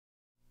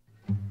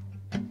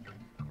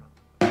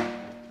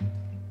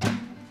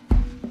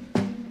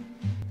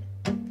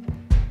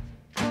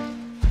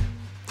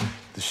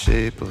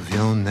shape of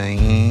your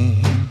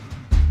name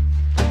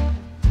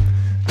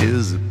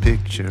is a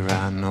picture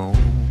I know,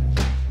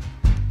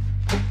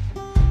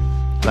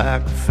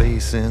 like a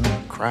face in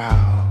the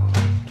crowd.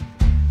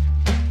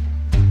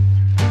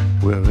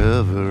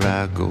 Wherever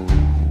I go,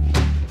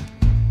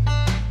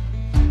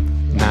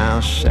 now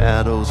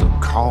shadows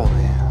are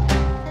calling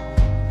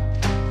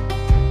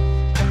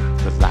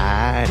the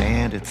light,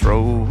 and it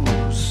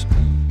throws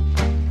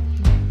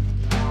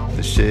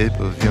the shape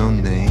of your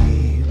name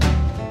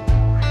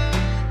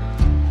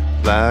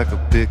like a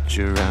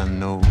picture I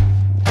know.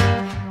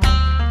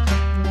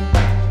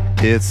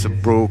 It's a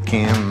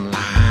broken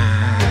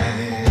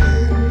line,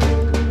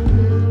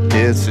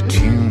 it's a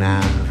tune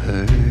I've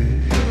heard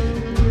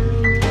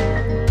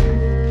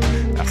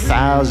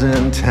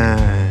 1,000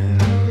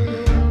 times.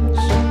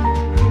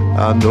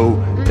 I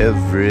know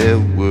every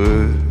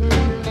word.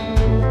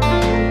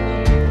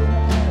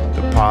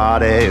 The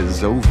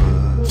party's over,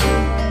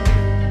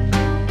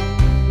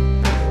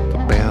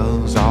 the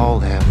bells all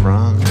have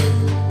rung.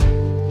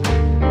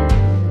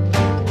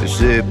 The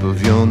shape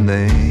of your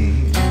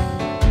name,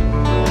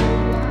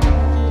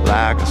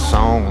 like a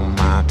song on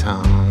my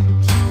tongue.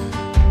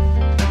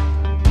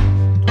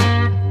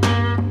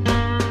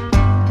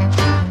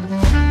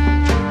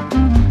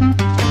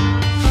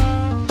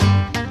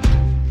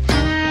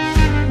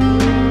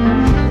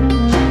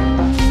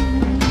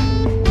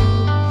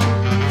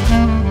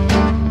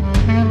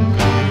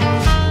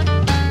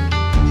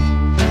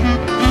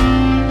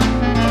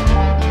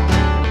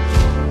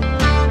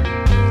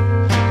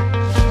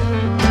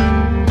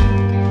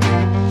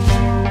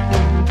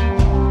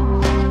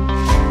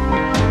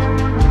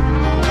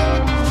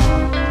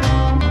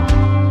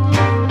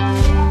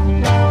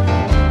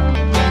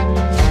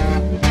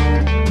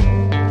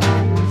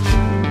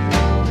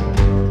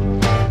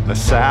 A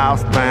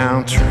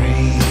southbound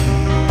train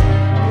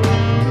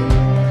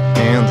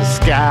and the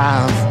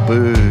sky of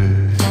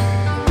birds,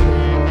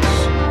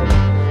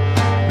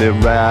 they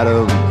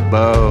rattle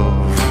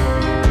above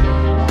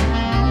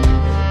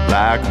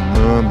like a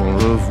murmur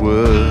of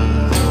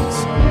words.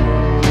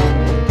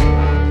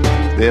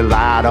 They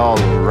light all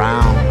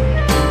around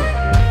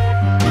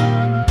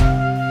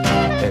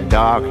and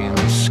darken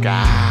the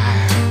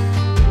sky,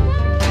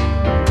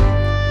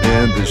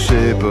 and the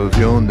shape of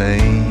your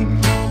name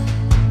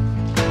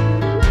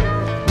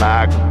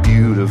like a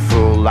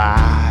beautiful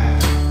lie.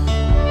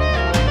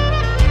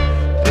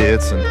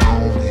 It's an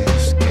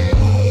honest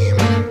game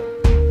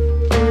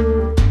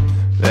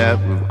that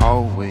we've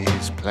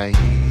always played.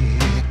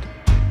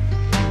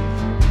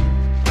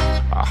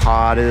 A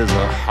heart is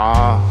a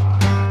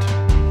heart,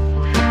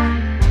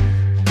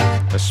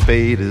 a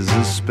spade is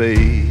a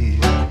spade.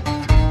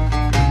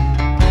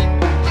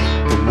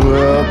 The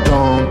world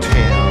don't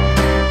tell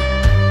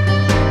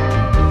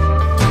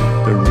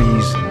the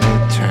reason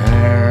it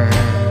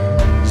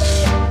turns.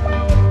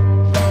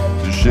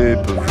 The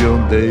shape of your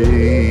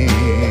name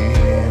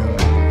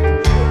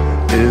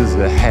is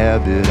a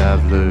habit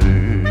I've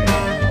learned.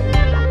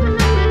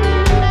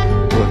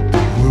 What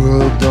the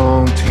world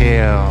don't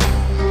tell